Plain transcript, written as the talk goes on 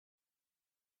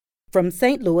from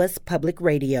St. Louis Public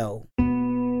Radio.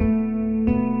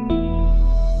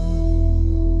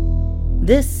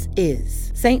 This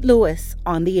is St. Louis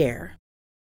on the Air.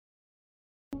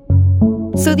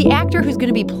 So the actor who's going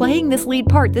to be playing this lead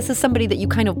part, this is somebody that you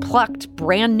kind of plucked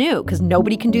brand new, because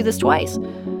nobody can do this twice.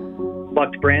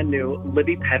 Plucked brand new,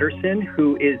 Libby Pedersen,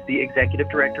 who is the executive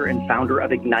director and founder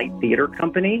of Ignite Theater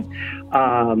Company.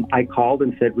 I called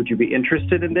and said, would you be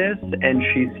interested in this? And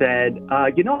she said,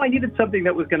 I needed something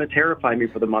that was going to terrify me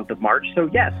for the month of March. So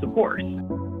yes, of course.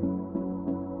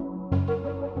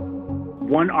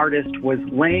 One artist was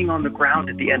laying on the ground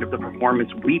at the end of the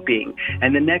performance weeping,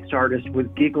 and the next artist was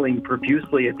giggling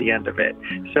profusely at the end of it.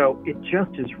 So it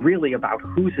just is really about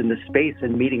who's in the space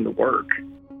and meeting the work.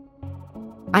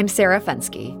 I'm Sarah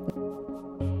Fenske.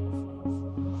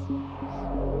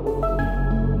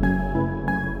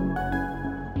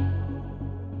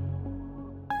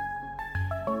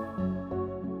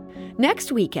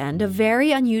 Next weekend, a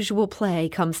very unusual play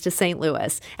comes to St.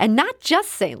 Louis, and not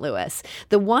just St. Louis.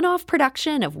 The one-off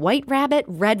production of White Rabbit,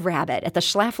 Red Rabbit at the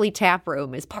Schlafly Tap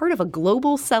Room is part of a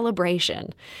global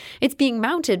celebration. It's being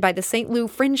mounted by the St. Louis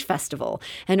Fringe Festival,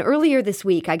 and earlier this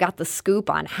week I got the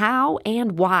scoop on how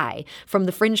and why from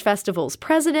the Fringe Festival's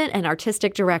president and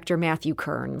artistic director Matthew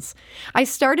Kearns. I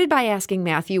started by asking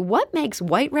Matthew what makes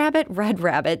White Rabbit, Red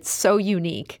Rabbit so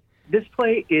unique. This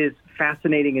play is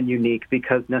fascinating and unique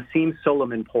because Nassim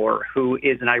Soleimanpour, who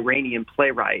is an Iranian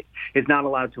playwright, is not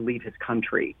allowed to leave his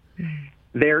country.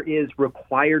 There is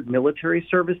required military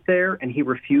service there, and he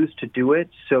refused to do it,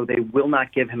 so they will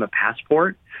not give him a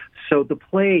passport. So the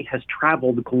play has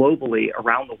traveled globally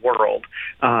around the world,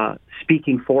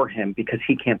 speaking for him because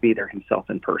he can't be there himself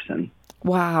in person.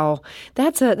 Wow,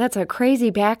 that's a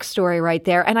crazy backstory right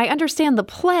there. And I understand the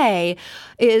play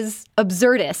is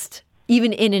absurdist,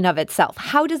 even in and of itself.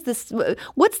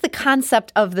 What's the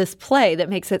concept of this play that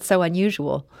makes it so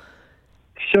unusual?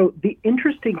 So the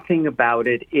interesting thing about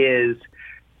it is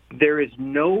there is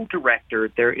no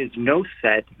director, there is no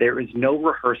set, there is no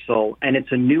rehearsal, and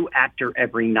it's a new actor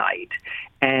every night.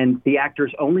 And the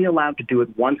actor's only allowed to do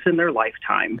it once in their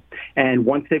lifetime. And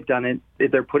once they've done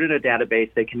it, they're put in a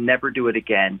database, they can never do it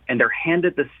again. And they're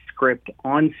handed the script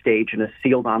on stage in a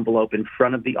sealed envelope in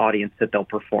front of the audience that they'll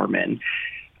perform in.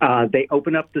 They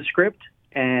open up the script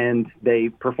and they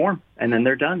perform, and then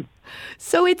they're done.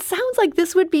 So it sounds like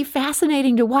this would be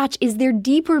fascinating to watch. Is there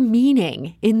deeper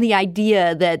meaning in the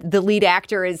idea that the lead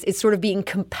actor is sort of being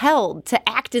compelled to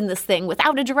act in this thing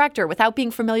without a director, without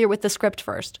being familiar with the script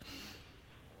first?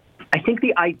 I think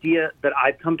the idea that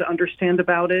I've come to understand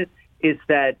about it is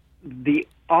that the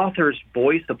author's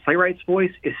voice, the playwright's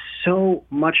voice, is so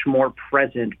much more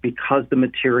present because the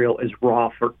material is raw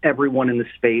for everyone in the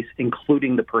space,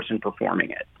 including the person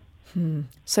performing it.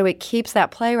 So it keeps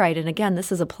that playwright, and again,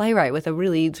 this is a playwright with a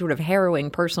really sort of harrowing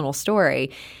personal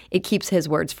story. It keeps his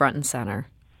words front and center.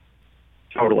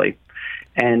 Totally.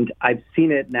 And I've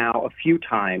seen it now a few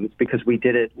times because we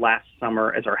did it last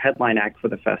summer as our headline act for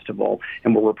the festival,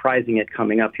 and we're reprising it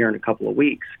coming up here in a couple of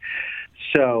weeks.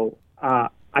 So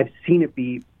I've seen it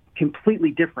be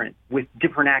completely different with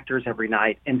different actors every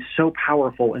night and so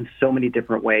powerful in so many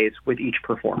different ways with each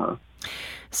performer.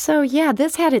 So, yeah,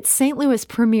 this had its St. Louis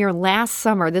premiere last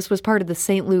summer. This was part of the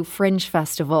St. Louis Fringe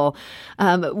Festival.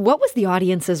 What was the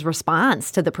audience's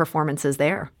response to the performances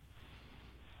there?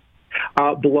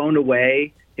 Blown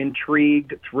away,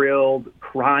 intrigued, thrilled,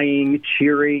 crying,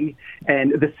 cheering,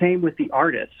 and the same with the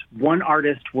artists. One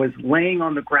artist was laying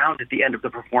on the ground at the end of the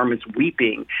performance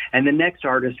weeping, and the next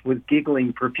artist was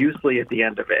giggling profusely at the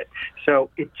end of it. So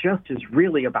it just is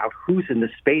really about who's in the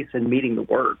space and meeting the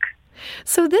work.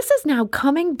 So this is now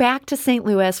coming back to St.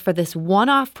 Louis for this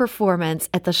one-off performance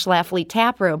at the Schlafly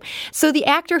Tap Room. So the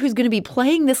actor who's going to be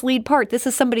playing this lead part, this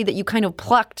is somebody that you kind of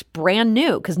plucked brand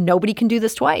new because nobody can do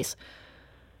this twice.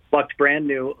 Plucked brand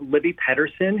new, Libby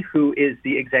Pedersen, who is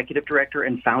the executive director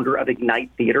and founder of Ignite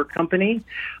Theater Company.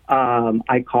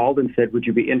 I called and said, would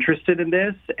you be interested in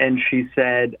this? And she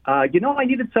said, I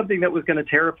needed something that was going to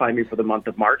terrify me for the month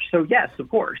of March. So yes, of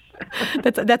course.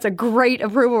 That's a great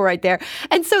approval right there.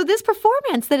 And so this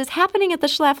performance that is happening at the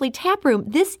Schlafly Tap Room,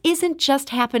 this isn't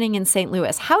just happening in St.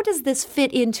 Louis. How does this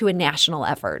fit into a national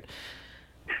effort?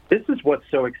 This is what's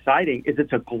so exciting is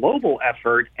it's a global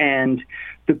effort, and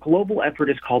the global effort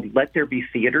is called Let There Be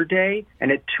Theater Day, and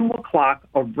at 2 o'clock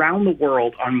around the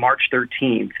world on March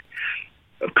 13th,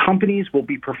 companies will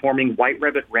be performing White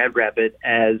Rabbit, Red Rabbit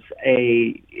as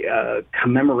a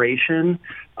commemoration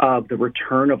of the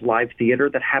return of live theater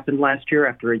that happened last year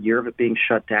after a year of it being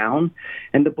shut down.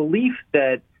 And the belief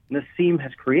that Nassim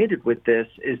has created with this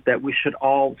is that we should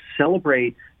all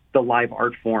celebrate the live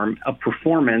art form of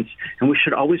performance, and we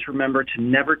should always remember to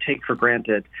never take for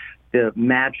granted the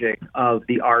magic of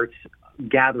the arts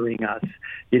gathering us,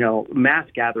 mass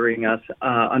gathering us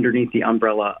underneath the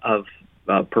umbrella of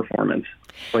performance.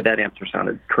 Boy, that answer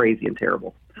sounded crazy and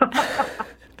terrible.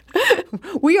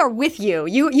 We are with you.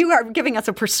 You are giving us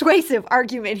a persuasive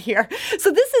argument here.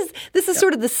 So this is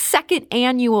sort of the second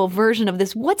annual version of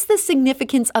this. What's the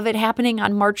significance of it happening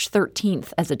on March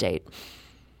 13th as a date?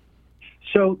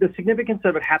 So the significance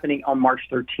of it happening on March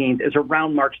 13th is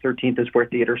around March 13th is where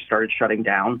theaters started shutting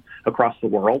down across the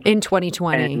world. In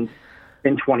 2020.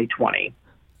 In 2020.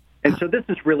 And so this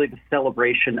is really the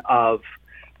celebration of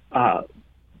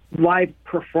live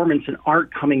performance and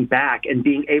art coming back and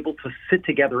being able to sit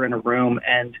together in a room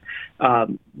and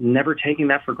never taking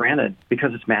that for granted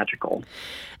because it's magical.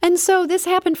 And so this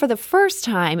happened for the first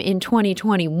time in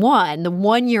 2021, the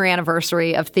 1-year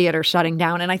anniversary of theater shutting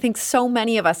down. And I think so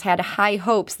many of us had high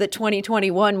hopes that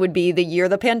 2021 would be the year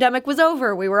the pandemic was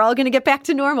over. We were all going to get back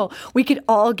to normal. We could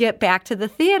all get back to the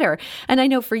theater. And I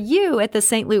know for you at the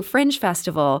St. Louis Fringe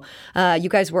Festival, you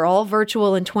guys were all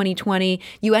virtual in 2020.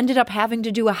 You ended up having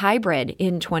to do a hybrid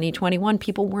in 2021.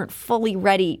 People weren't fully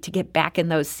ready to get back in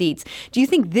those seats. Do you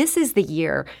think this is the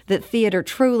year that theater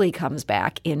truly comes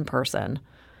back in person?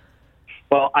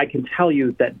 Well, I can tell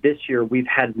you that this year we've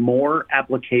had more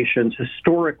applications,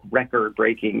 historic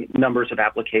record-breaking numbers of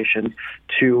applications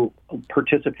to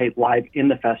participate live in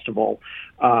the festival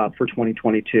for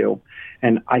 2022.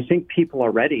 And I think people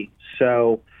are ready.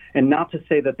 So, and not to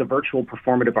say that the virtual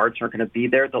performative arts aren't going to be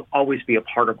there. They'll always be a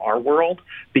part of our world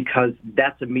because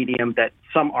that's a medium that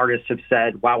some artists have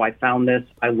said, wow, I found this,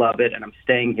 I love it, and I'm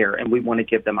staying here. And we want to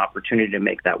give them opportunity to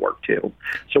make that work too.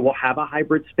 So we'll have a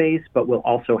hybrid space, but we'll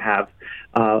also have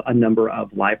a number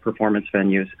of live performance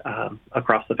venues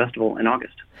across the festival in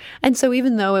August. And so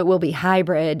even though it will be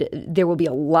hybrid, there will be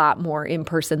a lot more in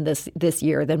person this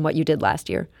year than what you did last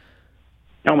year.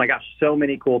 Oh, my gosh, so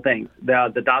many cool things.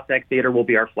 The Dotdeck Theater will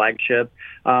be our flagship.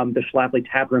 The Schlafly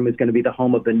Tap Room is going to be the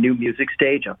home of the New Music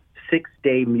Stage, a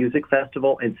 6-day music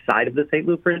festival inside of the St.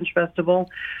 Louis Fringe Festival,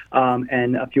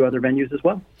 and a few other venues as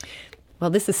well.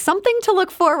 Well, this is something to look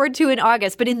forward to in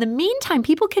August. But in the meantime,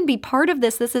 people can be part of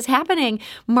this. This is happening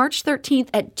March 13th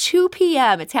at 2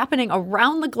 p.m. It's happening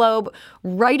around the globe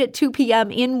right at 2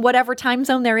 p.m. in whatever time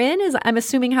zone they're in. I'm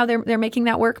assuming how they're making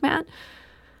that work, Matt?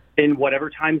 In whatever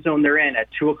time zone they're in, at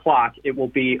 2 o'clock, it will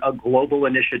be a global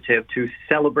initiative to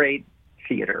celebrate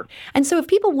theater. And so if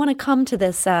people want to come to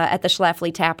this at the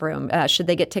Schlafly Tap Room, should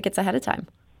they get tickets ahead of time?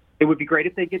 It would be great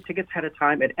if they get tickets ahead of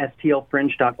time at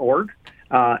stlfringe.org.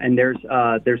 And there's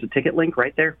a ticket link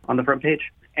right there on the front page.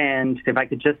 And if I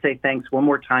could just say thanks one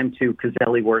more time to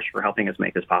Caselli Wirsch for helping us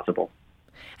make this possible.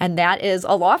 And that is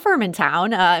a law firm in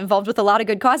town involved with a lot of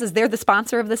good causes. They're the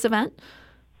sponsor of this event?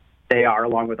 They are,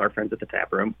 along with our friends at the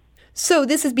Tap Room. So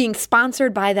this is being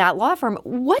sponsored by that law firm.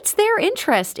 What's their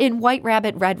interest in White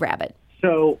Rabbit, Red Rabbit?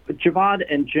 So Javad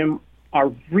and Jim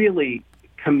are really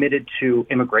committed to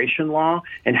immigration law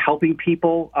and helping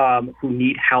people who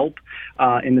need help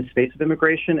in the space of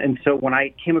immigration. And so when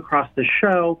I came across the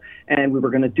show and we were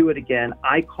going to do it again,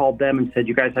 I called them and said,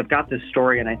 you guys, I've got this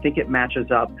story and I think it matches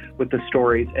up with the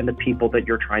stories and the people that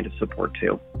you're trying to support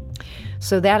too.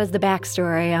 So that is the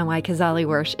backstory on why Caselli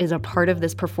Wirsch is a part of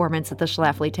this performance at the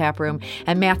Schlafly Tap Room.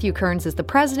 And Matthew Kearns is the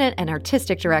president and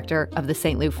artistic director of the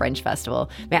St. Louis Fringe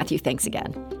Festival. Matthew, thanks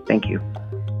again. Thank you.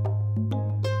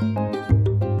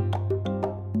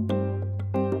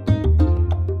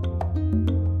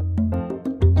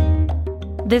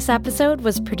 This episode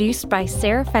was produced by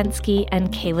Sarah Fensky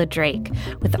and Kayla Drake,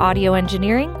 with audio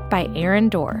engineering by Aaron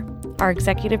Dorr. Our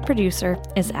executive producer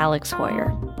is Alex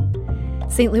Hoyer.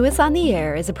 St. Louis on the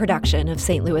Air is a production of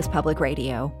St. Louis Public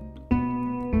Radio.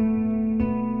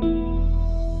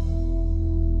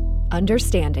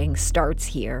 Understanding starts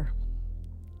here.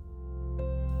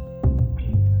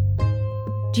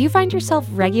 Do you find yourself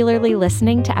regularly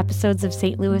listening to episodes of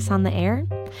St. Louis on the Air?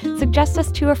 Suggest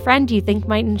us to a friend you think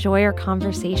might enjoy our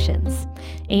conversations.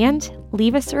 And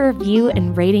leave us a review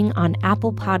and rating on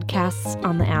Apple Podcasts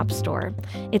on the App Store.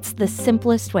 It's the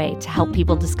simplest way to help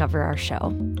people discover our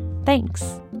show.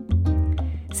 Thanks.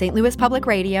 St. Louis Public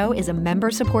Radio is a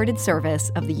member-supported service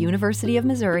of the University of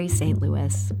Missouri, St.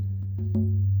 Louis.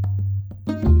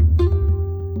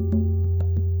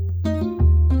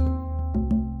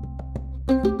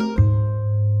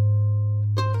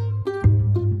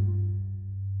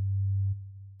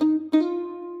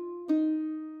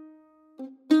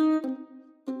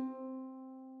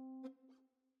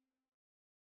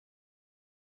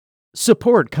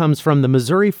 Support comes from the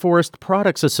Missouri Forest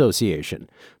Products Association.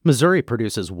 Missouri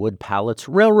produces wood pallets,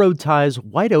 railroad ties,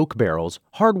 white oak barrels,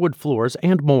 hardwood floors,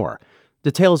 and more.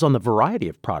 Details on the variety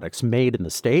of products made in the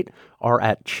state are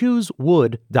at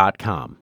choosewood.com.